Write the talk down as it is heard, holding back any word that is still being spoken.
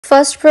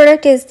first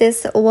product is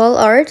this wall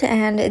art,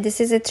 and this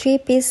is a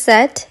 3-piece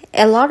set.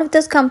 A lot of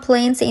those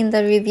complaints in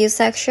the review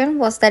section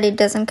was that it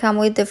doesn't come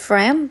with the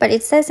frame, but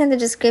it says in the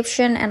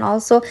description, and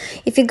also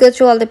if you go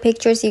through all the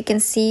pictures you can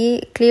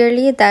see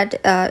clearly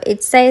that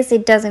it says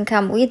it doesn't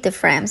come with the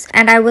frames,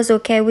 and I was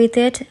okay with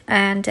it.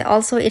 And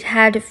also it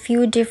had a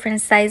few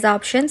different size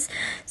options,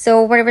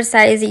 so whatever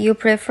size you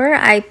prefer.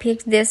 I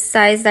picked this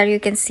size that you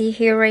can see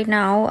here right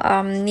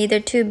now, neither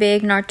too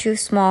big nor too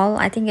small.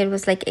 I think it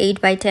was like 8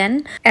 by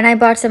 10, and I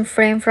bought some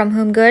frame from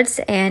Home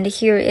Goods, and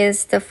here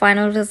is the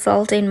final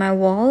result in my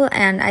wall.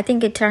 And I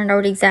think it turned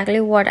out exactly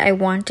what I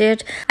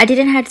wanted. I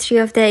didn't have 3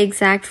 of the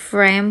exact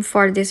frame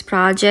for this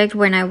project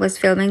when I was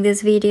filming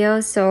this video,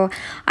 so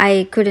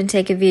I couldn't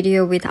take a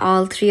video with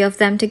all 3 of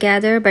them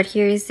together, but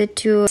here is the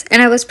 2,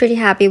 and I was pretty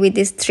happy with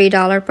this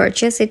 $3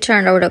 purchase. It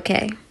turned out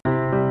okay.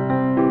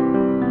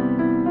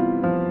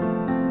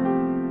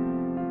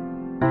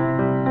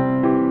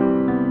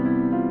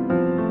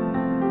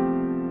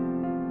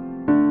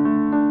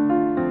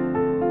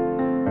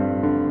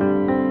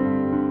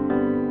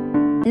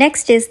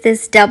 Next is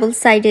this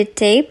double-sided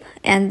tape,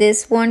 and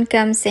this one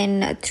comes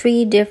in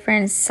 3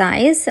 different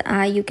sizes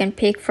you can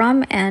pick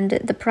from, and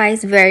the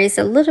price varies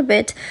a little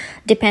bit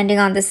depending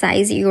on the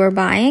size you are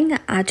buying.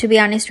 To be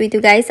honest with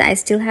you guys, I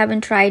still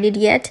haven't tried it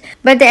yet,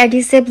 but the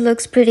adhesive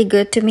looks pretty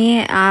good to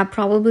me.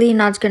 Probably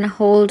not gonna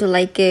hold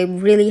like a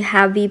really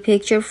heavy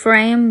picture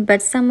frame,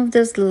 but some of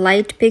those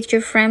light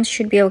picture frames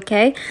should be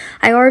okay.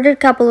 I ordered a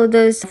couple of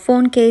those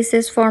phone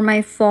cases for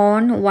my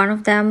phone. One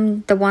of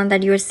them, the one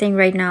that you're seeing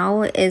right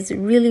now, is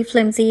really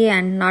flimsy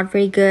and not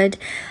very good,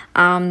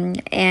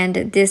 and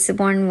this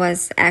one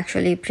was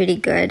actually pretty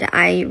good.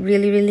 I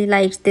really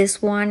liked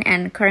this one,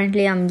 and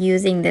currently I'm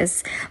using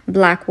this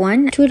black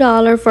one.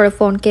 $2 for a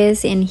phone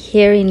case in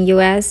here in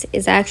US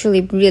is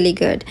actually really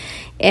good,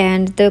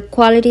 and the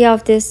quality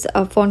of this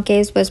phone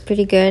case was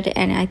pretty good,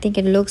 and I think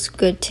it looks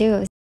good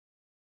too.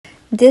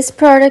 This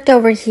product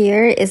over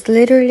here is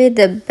literally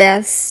the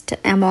best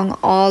among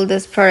all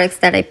those products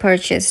that I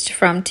purchased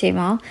from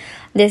Temu.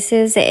 This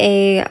is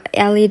a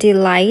LED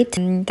light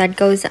that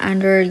goes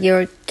under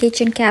your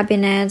kitchen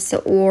cabinets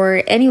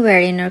or anywhere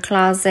in your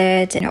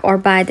closet or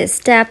by the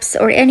steps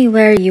or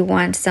anywhere you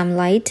want some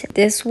light.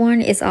 This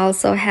one is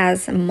also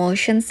has a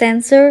motion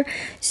sensor,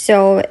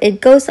 so it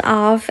goes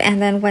off,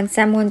 and then when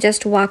someone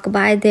just walk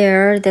by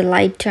there, the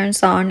light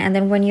turns on, and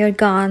then when you're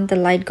gone, the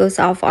light goes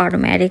off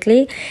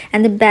automatically.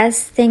 And the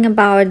best thing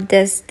about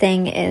this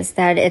thing is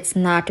that it's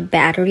not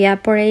battery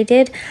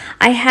operated.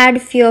 I had a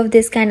few of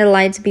this kind of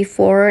lights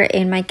before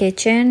in my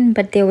kitchen,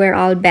 but they were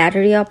all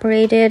battery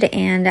operated,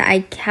 and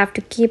I have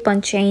to keep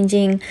on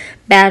changing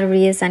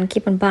batteries and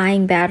keep on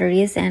buying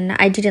batteries, and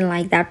I didn't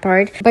like that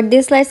part. But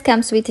this light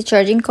comes with a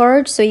charging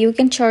cord, so you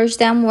can charge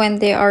them when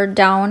they are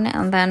down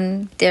and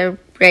then they're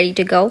ready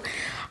to go.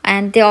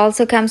 And they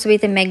also comes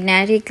with a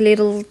magnetic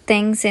little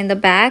things in the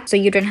back, so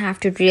you don't have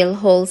to drill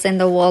holes in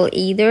the wall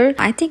either.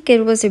 I think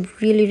it was a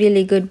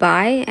really good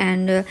buy,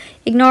 and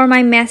ignore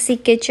my messy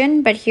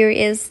kitchen, but here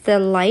is the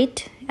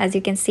light. As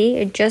you can see,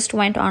 it just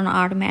went on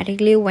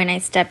automatically when I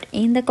stepped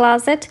in the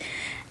closet,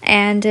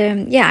 and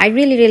yeah, I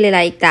really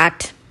like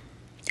that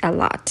a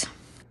lot.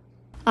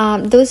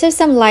 Those are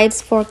some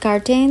lights for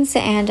curtains,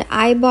 and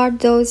I bought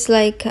those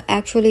like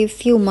actually a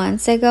few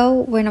months ago.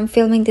 When I'm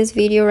filming this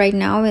video right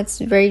now, it's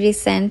very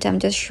recent. I'm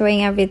just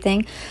showing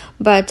everything,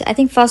 but I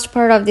think first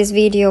part of this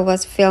video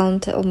was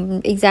filmed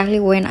exactly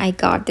when I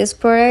got these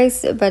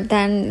products, but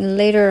then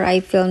later I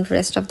filmed the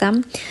rest of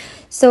them.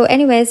 So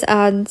anyways,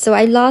 so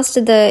I lost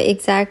the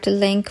exact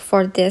link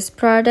for this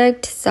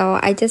product, so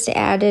I just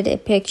added a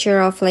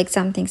picture of like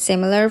something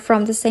similar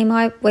from the same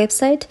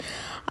website.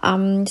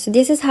 So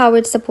this is how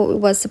it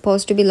was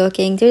supposed to be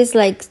looking. There's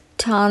like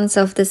tons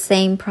of the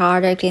same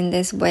product in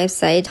this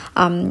website.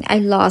 I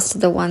lost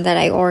the one that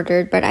I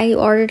ordered, but I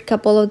ordered a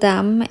couple of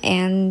them,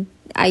 and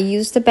I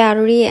used the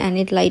battery and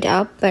it light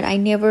up, but I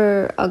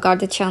never got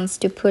the chance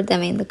to put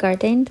them in the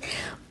curtain,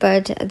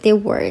 but they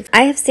work.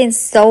 I have seen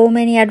so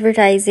many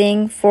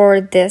advertising for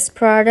this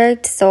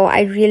product, so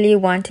I really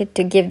wanted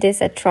to give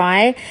this a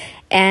try,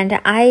 and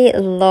I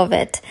love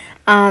it.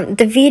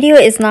 The video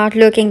is not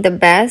looking the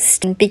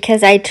best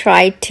because I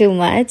tried too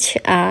much.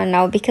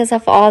 Now because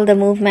of all the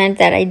movement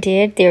that I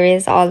did, there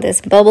is all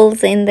this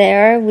bubbles in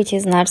there, which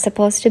is not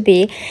supposed to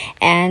be,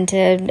 and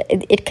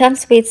it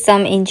comes with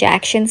some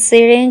injection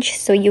syringe,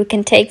 so you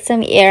can take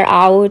some air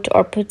out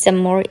or put some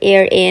more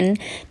air in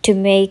to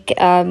make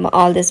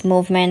all these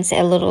movements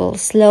a little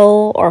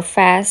slow or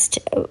fast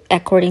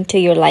according to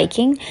your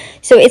liking.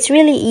 So it's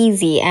really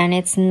easy, and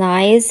it's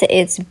nice,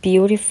 it's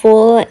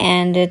beautiful,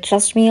 and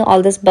trust me,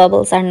 all these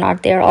bubbles are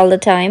not there all the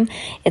time.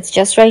 It's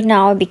just right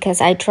now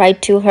because I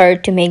tried too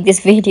hard to make this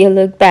video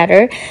look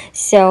better,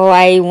 so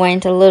I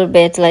went a little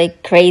bit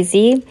like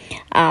crazy.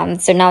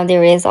 So now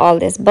there is all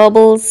these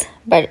bubbles,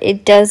 but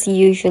it does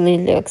usually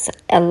looks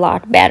a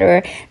lot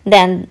better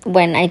than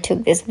when I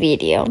took this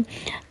video.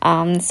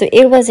 So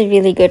it was a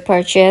really good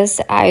purchase.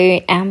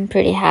 I am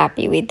pretty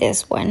happy with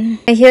this one.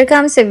 Here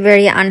comes a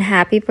very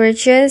unhappy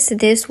purchase.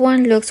 This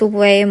one looks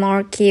way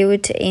more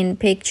cute in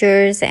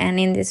pictures and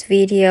in this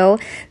video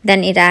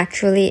than it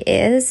actually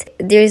is.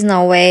 There is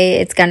no way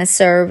it's gonna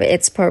serve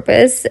its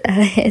purpose.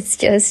 It's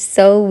just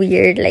so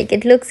weird. Like,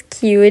 it looks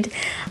cute,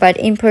 but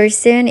in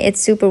person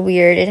it's super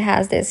weird. It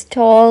has this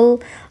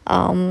tall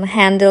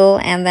handle,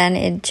 and then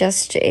it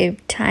just a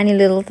tiny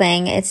little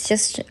thing. It's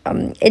just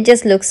it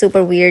just looks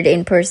super weird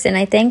in person,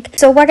 I think.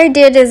 So what I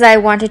did is I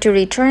wanted to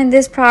return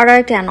this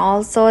product and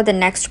also the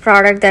next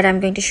product that I'm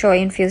going to show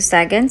you in a few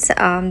seconds.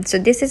 So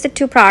this is the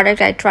two product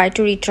I tried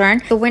to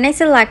return. So when I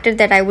selected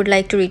that I would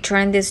like to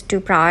return this two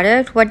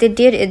product, what they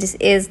did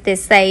is they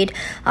said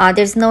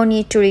there's no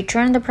need to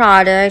return the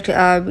product,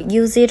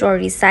 use it or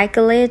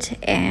recycle it,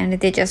 and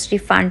they just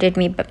refunded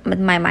me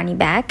my money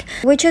back,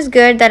 which is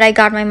good that I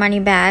got my money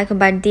back.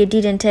 But they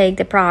didn't take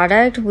the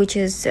product, which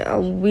is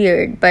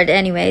weird. But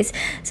anyways,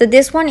 so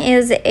this one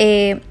is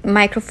a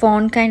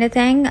microphone kind of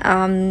thing.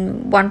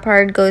 One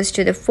part goes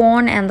to the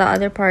phone and the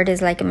other part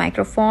is like a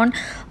microphone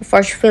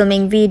for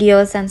filming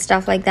videos and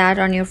stuff like that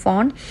on your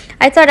phone.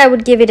 I thought I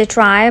would give it a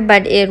try,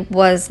 but it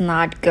was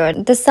not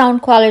good. The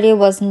sound quality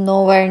was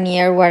nowhere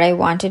near what I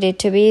wanted it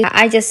to be.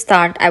 I just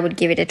thought I would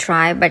give it a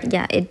try, but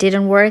yeah, it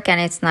didn't work,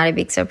 and it's not a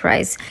big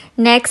surprise.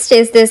 Next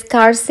is this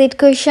car seat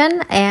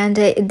cushion, and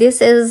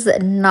this is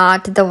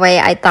not the way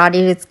I thought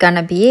it is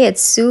gonna be.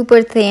 It's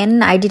super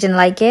thin. I didn't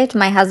like it.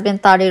 My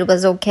husband thought it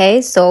was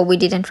okay, so we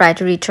didn't try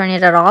to return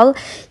it at all.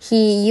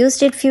 He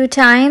used it few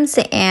times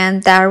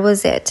and that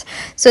was it.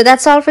 So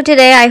that's all for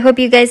today. I hope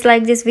you guys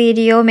like this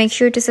video. Make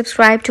sure to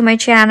subscribe to my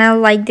channel,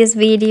 like this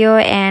video,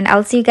 and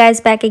I'll see you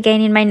guys back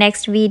again in my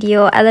next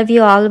video. I love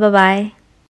you all. Bye bye.